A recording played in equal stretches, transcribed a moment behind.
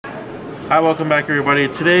Hi, welcome back everybody.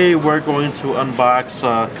 Today we're going to unbox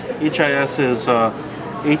HIS's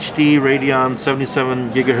HD Radeon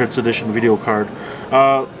 77 GHz Edition video card.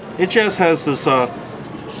 HIS has this,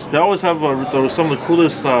 they always have some of the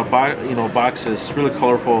coolest boxes, really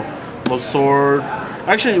colorful. Sword.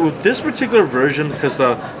 Actually, with this particular version, because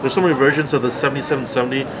there's so many versions of the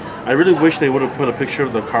 7770, I really wish they would have put a picture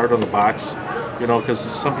of the card on the box, because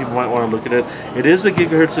some people might want to look at it. It is the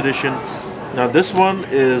GHz Edition. Now this one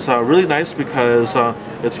is really nice because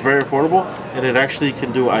it's very affordable and it actually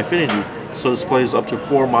can do Infinity, so it displays up to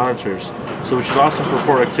 4 monitors, so which is awesome for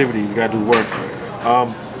productivity. You gotta do work.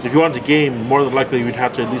 If you want to game, more than likely you'd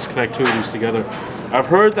have to at least connect 2 of these together. I've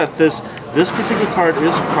heard that this particular card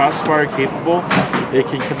is crossfire capable. It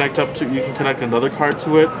can connect you can connect another card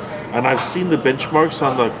to it, and I've seen the benchmarks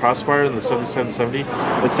on the crossfire in the 7770.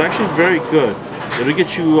 It's actually very good. It'll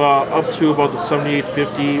get you up to about the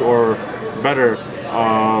 7850 or better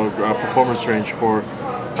performance range for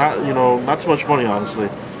not too much money, honestly.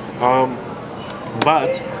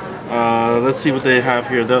 But let's see what they have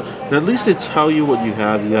here. At least they tell you what you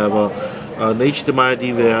have. You have an HDMI,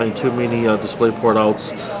 DVI, and 2 mini DisplayPort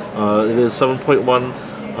outs. It is 7.1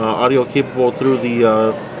 audio capable through the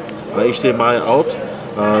HDMI out,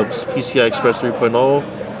 PCI Express 3.0,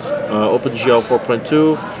 OpenGL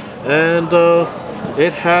 4.2, and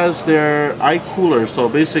it has their eye cooler, so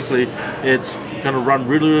basically it's going to run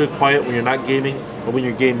really, really quiet when you're not gaming, but when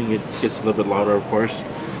you're gaming it gets a little bit louder, of course.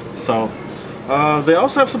 So they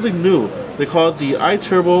also have something new. They call it the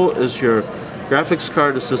iTurbo is your graphics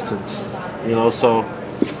card assistant.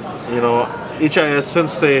 HIS,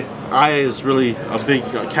 since the I is really a big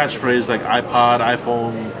catchphrase like iPod,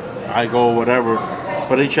 iPhone, iGo, whatever,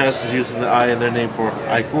 but HIS is using the I in their name for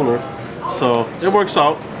iCooler, so it works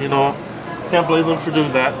out. Can't blame them for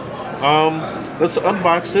doing that. Let's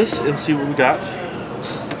unbox this and see what we got.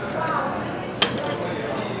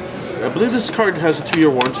 I believe this card has a 2-year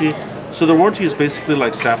warranty, so the warranty is basically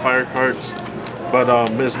like Sapphire cards, but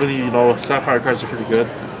as many of you know, Sapphire cards are pretty good.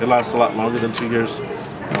 They last a lot longer than 2 years.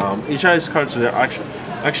 HIS cards are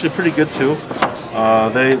actually pretty good too.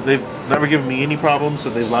 They've never given me any problems,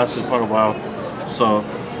 and they've lasted quite a while. So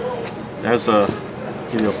there's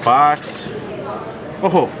give you a box.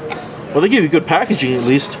 Oh, well, they give you good packaging at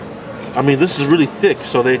least. I mean, this is really thick,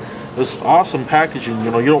 so this awesome packaging.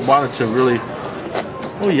 You don't want it to really.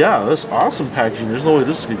 Oh yeah, that's awesome packaging. There's no way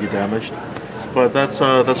this is gonna get damaged, but that's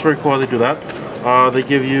very cool how they do that. They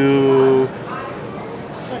give you.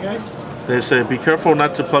 They say be careful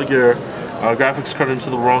not to plug your graphics card into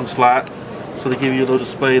the wrong slot. So they give you a little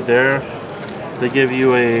display there. They give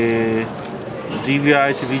you a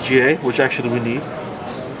DVI to VGA, which actually we need.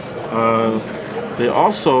 They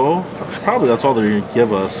also, probably that's all they're going to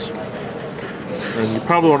give us. And you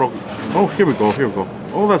probably want to, oh, here we go.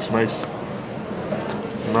 Oh, that's nice.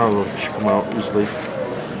 Now it should come out easily.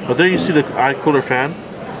 But there you see the eye cooler fan.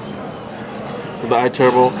 The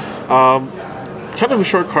iTurbo. Kind of a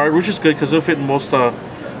short card, which is good because it'll fit in most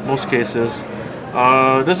cases.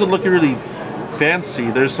 It doesn't look really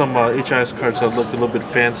fancy. There's some HIS cards that look a little bit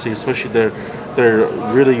fancy, especially their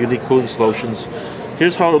really unique cooling solutions.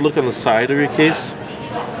 Here's how it would look on the side of your case.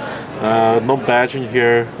 No badging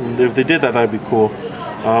here. If they did that, that'd be cool.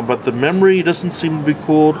 But the memory doesn't seem to be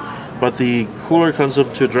cooled, but the cooler comes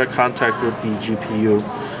up to direct contact with the GPU.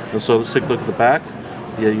 And so let's take a look at the back.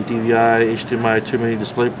 Yeah, your DVI, HDMI, 2 mini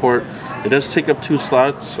DisplayPort. It does take up 2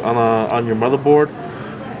 slots on your motherboard.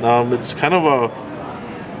 It's kind of a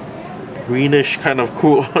greenish kind of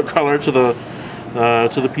cool color to the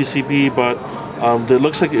PCB, but it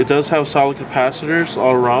looks like it does have solid capacitors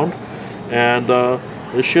all around, and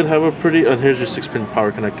it should have a pretty. And here's your 6-pin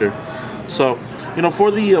power connector. So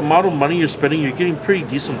for the amount of money you're spending, you're getting pretty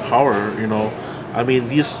decent power. I mean,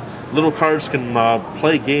 these little cards can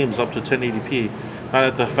play games up to 1080p. Not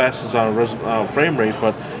at the fastest frame rate,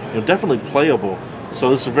 but definitely playable. So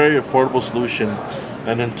this is a very affordable solution,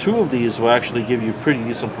 and then 2 of these will actually give you pretty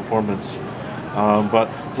decent performance. But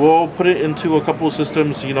we'll put it into a couple of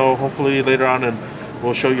systems, hopefully later on, and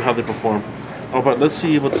we'll show you how they perform. Oh, but let's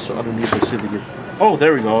see what's underneath. Let's see if they get. Oh,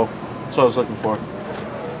 there we go. That's what I was looking for.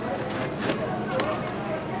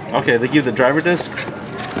 Okay, they give the driver disc.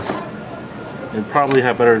 They probably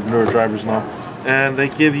have better newer drivers now, and they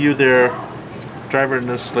give you their driver and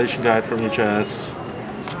installation guide from HIS.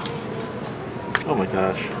 Oh my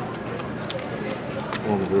gosh. I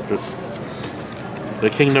want to rip it. The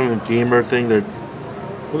Kingdom Gamer thing.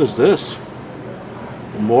 What is this?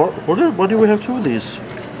 More? Why do we have 2 of these?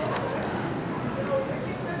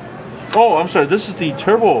 Oh, I'm sorry. This is the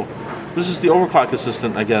turbo. This is the overclock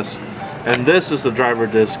assistant, I guess. And this is the driver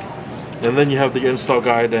disc. And then you have the install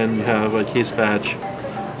guide and you have a case badge.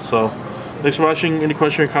 So, thanks for watching. Any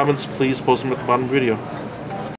questions or comments, please post them at the bottom of the video.